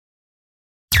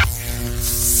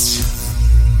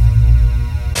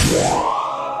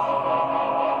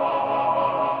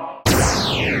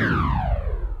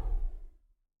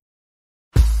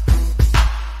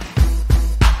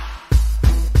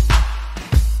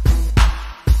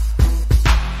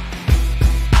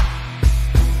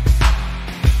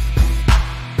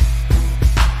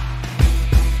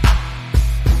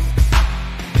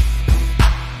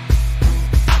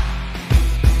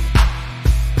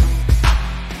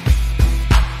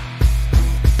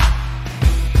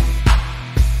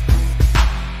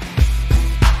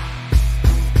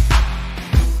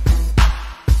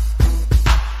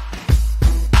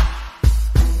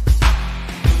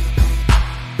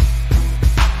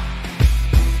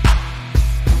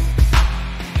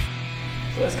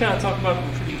let's kind of talk about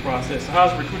the recruiting process. So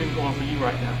how's recruiting going for you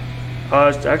right now?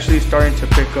 It's actually starting to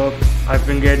pick up. I've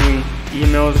been getting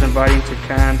emails inviting to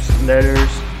camps, letters.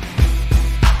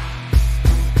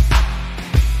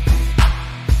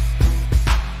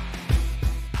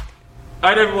 All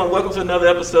right, everyone, welcome to another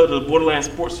episode of the Borderland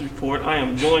Sports Report. I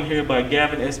am joined here by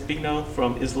Gavin Espino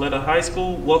from Isleta High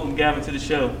School. Welcome, Gavin, to the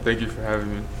show. Thank you for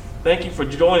having me. Thank you for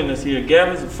joining us here.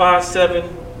 Gavin's a 5'7",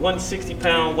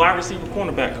 160-pound wide receiver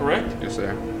cornerback, correct? Yes,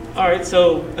 sir. All right,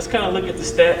 so let's kind of look at the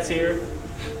stats here.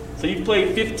 So you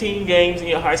played 15 games in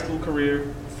your high school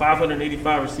career,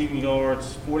 585 receiving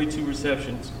yards, 42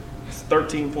 receptions,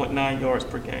 13.9 yards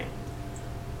per game.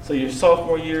 So your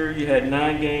sophomore year, you had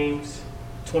 9 games,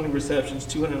 20 receptions,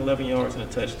 211 yards, and a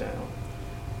touchdown.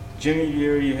 Junior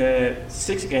year, you had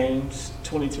 6 games,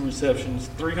 22 receptions,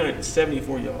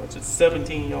 374 yards. It's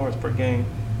 17 yards per game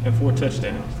and 4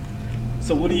 touchdowns.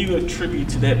 So what do you attribute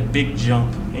to that big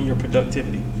jump in your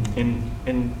productivity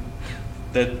in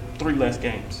the 3 last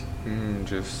games?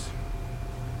 Just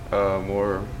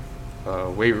more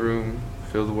weight room,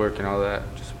 field work, and all that.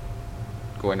 Just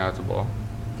going out the ball.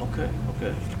 Okay.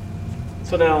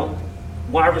 So now,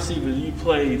 wide receiver, you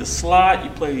play the slot,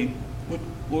 you play,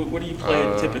 what do you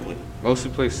play typically? Mostly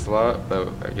play slot, but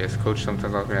I guess coach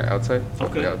sometimes I'll play outside. So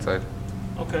Okay. I play outside.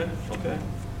 Okay.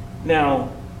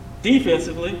 Now,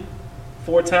 defensively,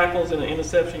 4 tackles and an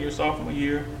interception your sophomore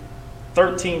year,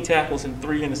 13 tackles and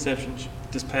 3 interceptions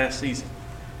this past season.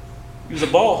 You was a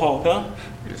ball hawk, huh?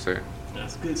 Yes, sir.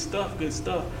 That's good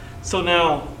stuff. So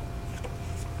now,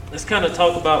 let's kind of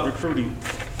talk about recruiting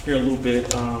here a little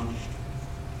bit.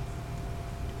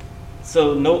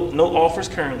 So no offers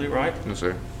currently, right? No,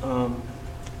 sir.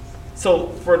 So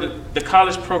for the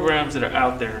college programs that are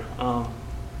out there,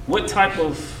 what type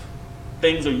of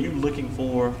things are you looking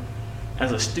for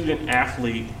as a student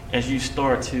athlete as you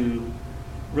start to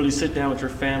really sit down with your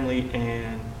family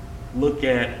and look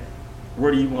at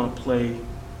where do you want to play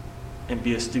and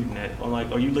be a student at? Or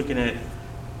like, are you looking at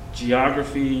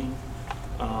geography?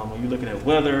 Are you looking at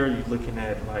weather? Are you looking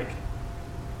at like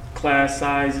class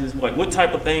sizes? What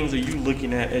type of things are you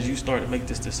looking at as you start to make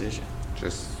this decision?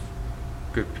 Just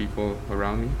good people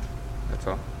around me. That's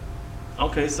all.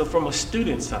 Okay, so from a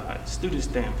student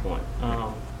standpoint,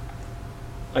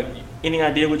 like any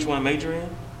idea what you want to major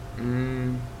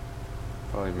in?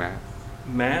 Probably math.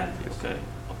 Math? Yes.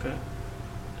 Okay.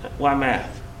 Why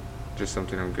math? Just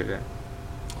something I'm good at.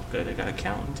 Okay, they got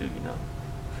accounting too, you know.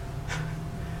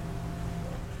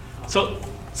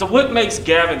 So what makes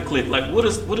Gavin click? Like, what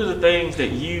are the things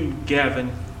that you,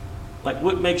 Gavin, like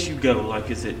what makes you go?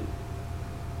 Like, is it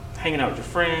hanging out with your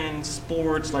friends,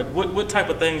 sports? Like, what type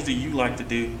of things do you like to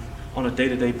do on a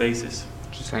day-to-day basis?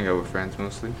 Just hang out with friends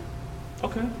mostly.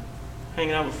 Okay,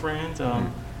 hanging out with friends.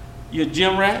 You a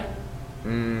gym rat?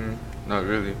 Not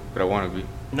really, but I want to be.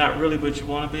 Not really, but you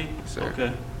want to be? Yes, sir.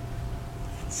 Okay.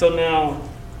 So now,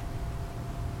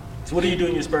 what do you do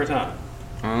in your spare time?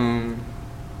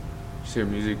 Just hear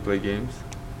music, play games.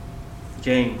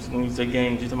 Games. When you say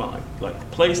games, you're talking about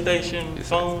like PlayStation, Yes,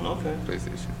 phone? Okay.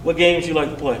 PlayStation. What games you like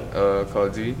to play? Call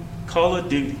of Duty. Call of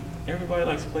Duty. Everybody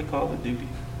likes to play Call of Duty.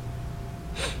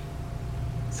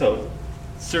 So,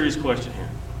 serious question here.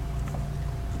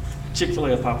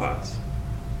 Chick-fil-A or Popeyes?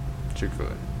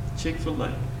 Chick-fil-A.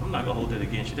 Chick-fil-A. I'm not gonna hold that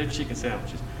against you. Their chicken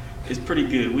sandwiches is pretty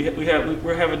good.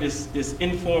 We're having this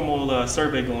informal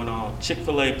survey going on.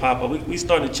 Chick-fil-A, Popeye. We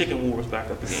started chicken wars back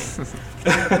up again.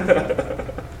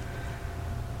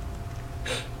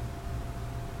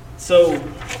 So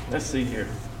let's see here.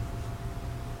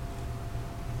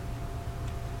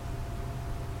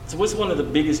 So what's one of the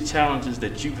biggest challenges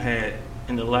that you've had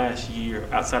in the last year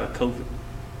outside of COVID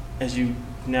as you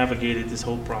navigated this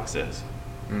whole process?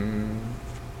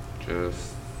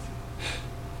 Just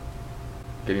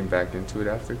getting back into it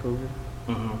after COVID.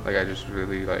 Mm-hmm. Like I just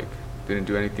really didn't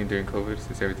do anything during COVID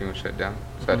since everything was shut down.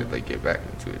 So I had to get back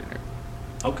into it and everything.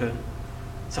 Okay.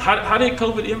 So how did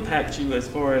COVID impact you as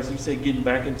far as you say getting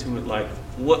back into it? Like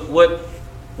what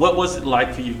was it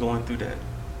like for you going through that?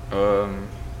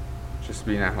 Just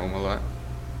being at home a lot.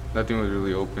 Nothing was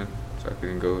really open, so I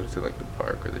couldn't go to the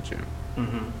park or the gym.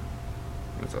 Mm-hmm.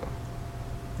 That's all.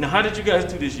 Now, how did you guys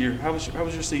do this year? How was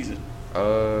your season?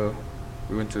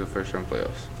 We went to the first round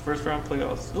playoffs. First round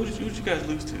playoffs. Who did you guys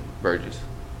lose to? Burgess.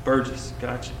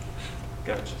 Gotcha.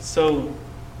 So,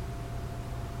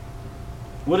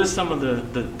 what are some of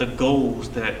the goals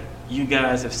that you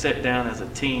guys have set down as a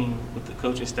team with the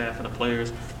coaching staff and the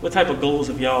players? What type of goals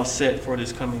have y'all set for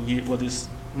this coming year, this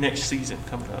next season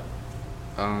coming up?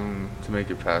 To make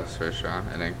it past first round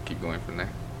and then keep going from there.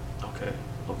 Okay.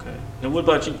 Now, what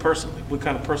about you personally? What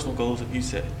kind of personal goals have you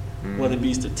set? Whether it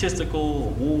be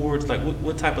statistical, awards, like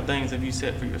what type of things have you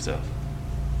set for yourself?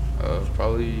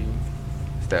 Probably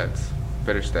stats,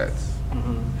 better stats.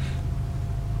 Mm-hmm.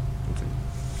 That's it.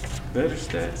 Better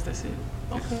stats, that's it.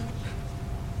 Okay.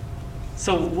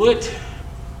 So what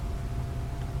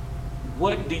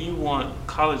do you want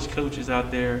college coaches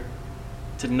out there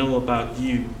to know about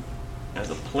you as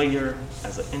a player,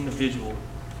 as an individual,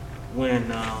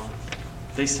 when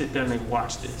they sit down and they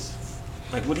watch this?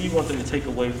 Like, what do you want them to take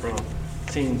away from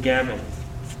seeing Gavin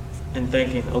and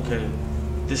thinking, okay,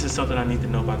 this is something I need to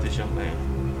know about this young man?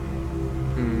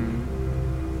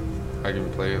 I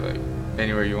can play like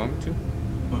anywhere you want me to,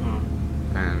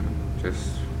 Mm-hmm. and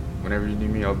just whenever you need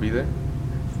me, I'll be there.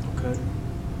 Okay.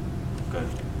 Okay.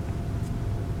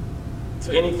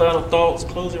 So any final thoughts,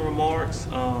 closing remarks,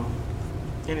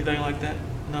 anything like that?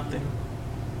 Nothing?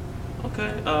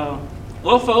 Okay.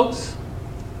 Well, folks,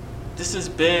 this has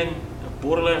been a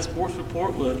Borderland Sports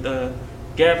Report with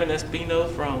Gavin Espino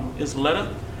from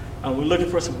Isleta. We're looking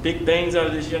for some big things out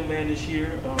of this young man this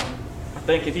year. I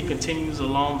think if he continues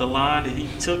along the line that he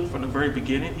took from the very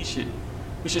beginning, we should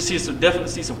definitely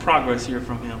see some progress here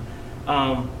from him.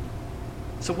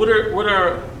 So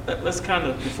let's kind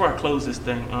of, before I close this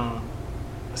thing,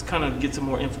 let's kind of get some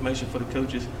more information for the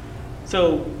coaches.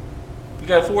 So, you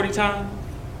got a 40 time?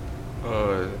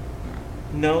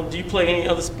 No. Do you play any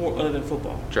other sport other than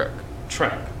football? Track.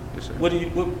 Track. Yes, sir. What do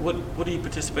you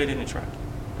participate in track?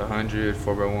 The 100,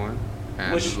 4x1,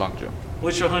 and long jump.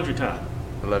 What's your 100 time?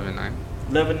 11.9.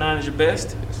 11.9 is your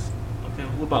best? Yes. Okay.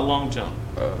 What about long jump?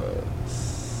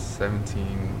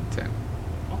 17.10.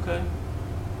 Okay.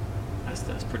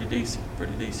 That's pretty decent.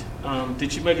 Pretty decent.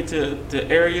 Did you make it to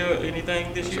area or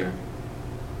anything this year?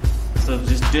 So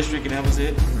just district and that was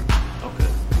it? Okay.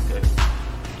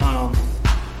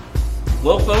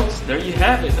 Well, folks, there you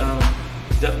have it.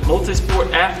 The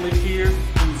multi-sport athlete here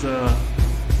who's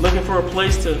looking for a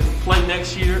place to play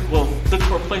next year. Well, looking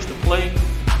for a place to play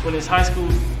when his high school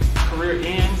career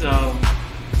ends.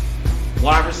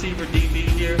 Wide receiver DB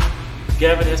here,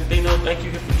 Gavin Espino. Thank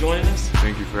you for joining us.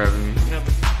 Thank you for having me. Yeah.